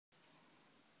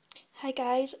Hi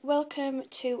guys, welcome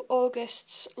to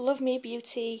August's Love Me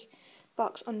Beauty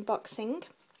box unboxing.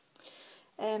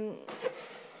 You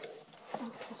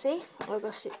can see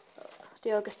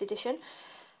the August edition.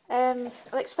 I'll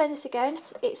explain this again.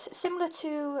 It's similar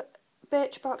to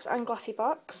Birchbox and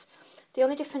Glossybox. The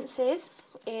only difference is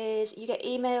you get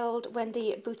emailed when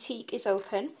the boutique is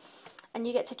open, and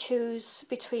you get to choose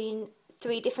between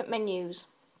 3 different menus.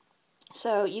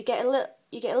 So you get a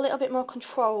little bit more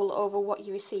control over what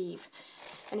you receive.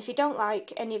 And if you don't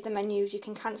like any of the menus, you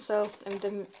can cancel and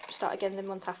then start again the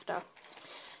month after.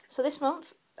 So this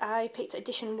month I picked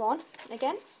edition 1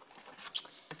 again.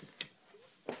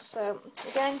 So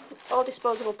again, all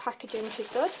disposable packaging, which is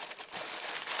good.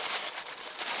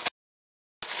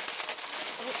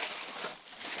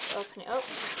 Open it up.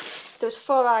 There was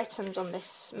 4 items on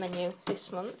this menu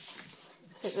this month.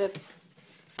 I think they're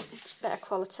better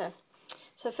quality.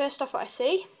 So first off, what I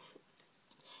see,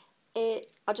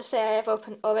 I'll just say I have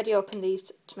already opened these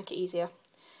to make it easier,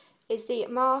 is the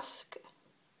Mask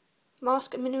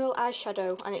Mineral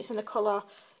Eyeshadow, and it's in the colour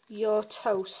Your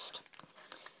Toast.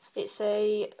 It's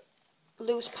a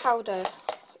loose powder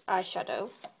eyeshadow.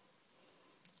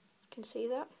 You can see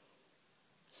that.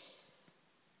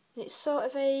 And it's sort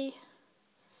of a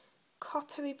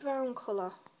coppery brown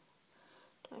colour.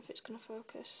 Don't know if it's going to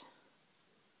focus.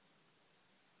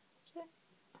 Is it?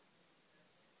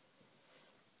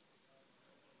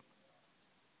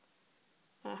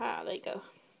 Aha, there you go.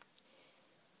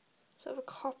 Sort of a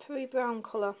coppery brown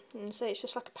colour, and so it's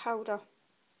just like a powder.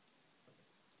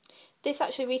 This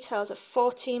actually retails at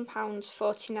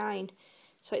 £14.49,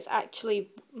 so it's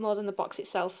actually more than the box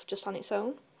itself, just on its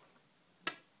own.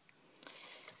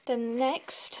 Then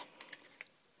next,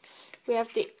 we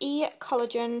have the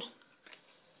E-Collagen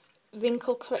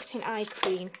Wrinkle Correcting Eye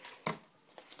Cream.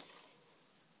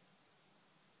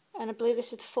 And I believe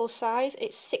this is the full size.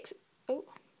 It's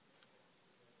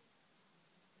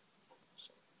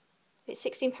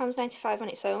 £16.95 on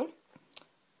its own.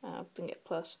 I'll bring it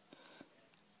close.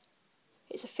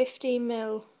 It's a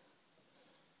 15ml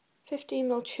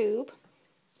tube,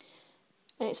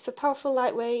 and it's for powerful,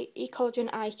 lightweight E-Collagen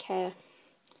eye care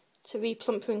to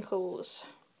replump wrinkles.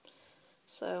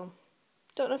 So,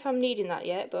 don't know if I'm needing that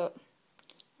yet, but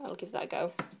I'll give that a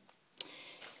go.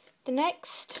 The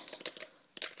next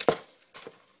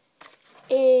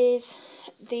is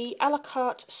the A La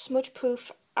Carte Smudge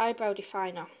Proof Eyebrow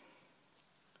Definer.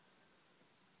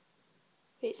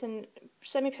 It's a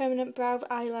semi-permanent brow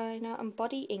eyeliner and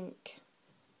body ink.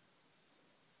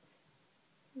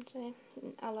 It's an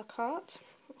A La Carte.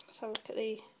 Let's have a look at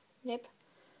the nib.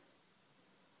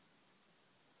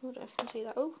 I don't know if you can see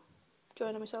that. Oh,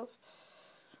 drawing on myself.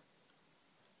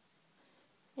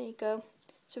 There you go.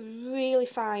 It's a really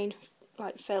fine,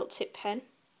 like, felt tip pen.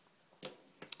 Just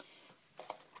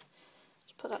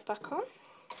put that back on.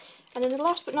 And then the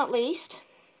last but not least,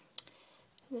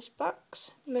 in this box,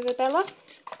 Mirabella.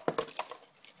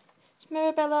 It's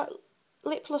Mirabella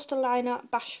Lip Lustre Liner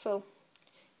Bashful,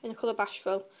 in the colour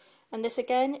Bashful. And this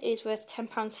again is worth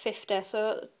 £10.50.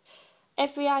 So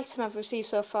every item I've received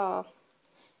so far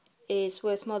is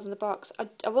worth more than the box. I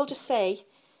will just say,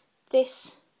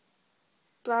 this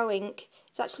brow ink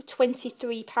is actually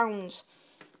 £23.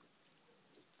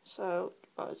 So,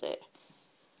 what is it?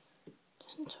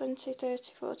 10, 20,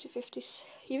 30, 40, 50...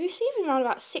 You're receiving around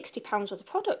about £60 worth of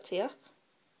product here.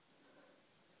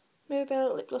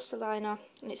 Mirabella Lip Lustre Liner,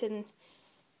 and it's in,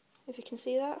 if you can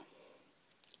see that,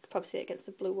 you can probably see it against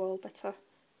the blue wall better.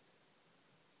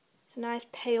 It's a nice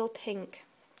pale pink.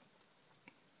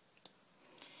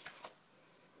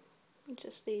 And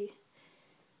just the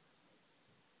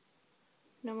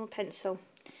normal pencil.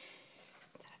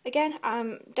 Again,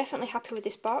 I'm definitely happy with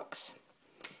this box.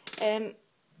 They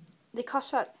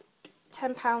cost about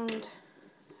 £10,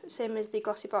 same as the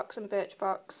Glossybox and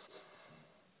Birchbox.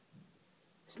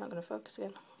 It's not going to focus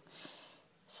again.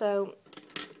 So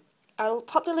I'll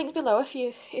pop the link below if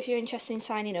you're interested in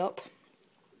signing up.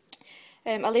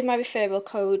 I'll leave my referral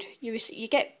code. You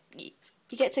get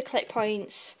to collect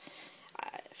points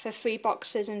for free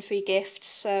boxes and free gifts,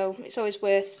 so it's always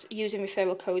worth using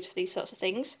referral codes for these sorts of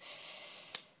things.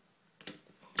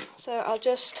 So I'll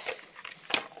just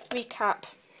recap.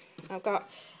 I've got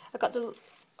the...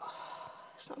 Oh,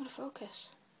 it's not going to focus.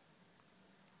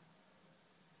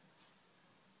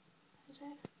 Is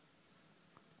it?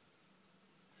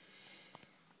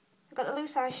 I've got the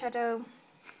loose eyeshadow,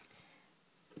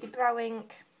 the brow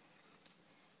ink,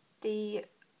 the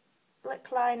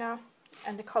lip liner,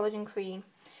 and the collagen cream.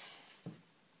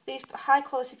 These are high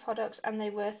quality products, and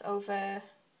they're worth over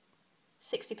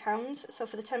 £60. So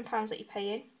for the £10 that you're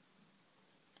paying,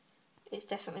 it's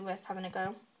definitely worth having a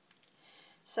go.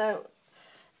 So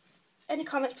any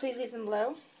comments, please leave them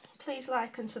below. Please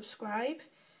like and subscribe.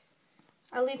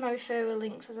 I'll leave my referral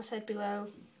links, as I said, below,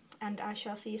 and I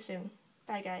shall see you soon.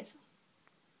 Bye guys.